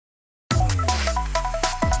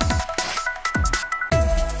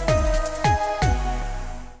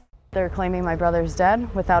They're claiming my brother's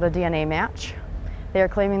dead without a DNA match. They are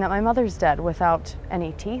claiming that my mother's dead without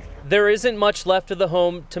any teeth. There isn't much left of the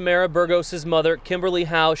home Tamara Burgos' mother, Kimberly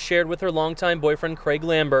Howe, shared with her longtime boyfriend, Craig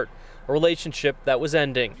Lambert, a relationship that was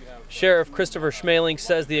ending. Sheriff Christopher Schmaling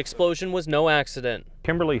says the explosion was no accident.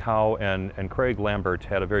 Kimberly Howe and Craig Lambert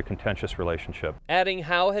had a very contentious relationship. Adding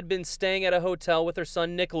Howe had been staying at a hotel with her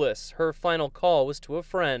son Nicholas. Her final call was to a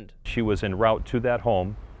friend. She was en route to that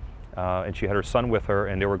home, and she had her son with her,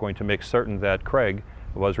 and they were going to make certain that Craig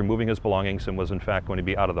was removing his belongings and was in fact going to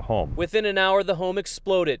be out of the home. Within an hour, the home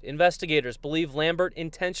exploded. Investigators believe Lambert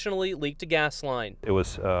intentionally leaked a gas line. It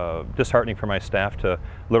was disheartening for my staff to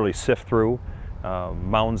literally sift through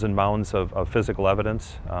mounds and mounds of physical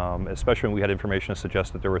evidence, especially when we had information to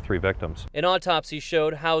suggest that there were 3 victims. An autopsy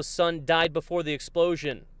showed Howe's son died before the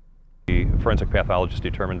explosion. The forensic pathologist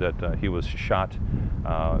determined that he was shot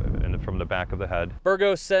from the back of the head.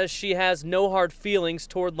 Burgos says she has no hard feelings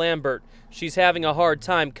toward Lambert. She's having a hard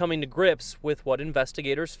time coming to grips with what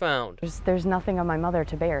investigators found. There's nothing on my mother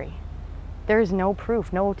to bury. There's no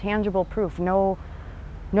proof, no tangible proof, no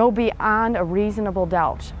beyond a reasonable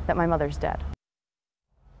doubt that my mother's dead.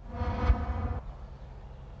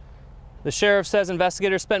 The sheriff says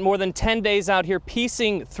investigators spent more than 10 days out here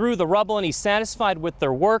piecing through the rubble, and he's satisfied with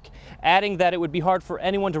their work, adding that it would be hard for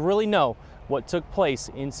anyone to really know what took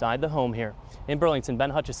place inside the home here. In Burlington,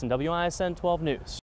 Ben Hutchison, WISN 12 News.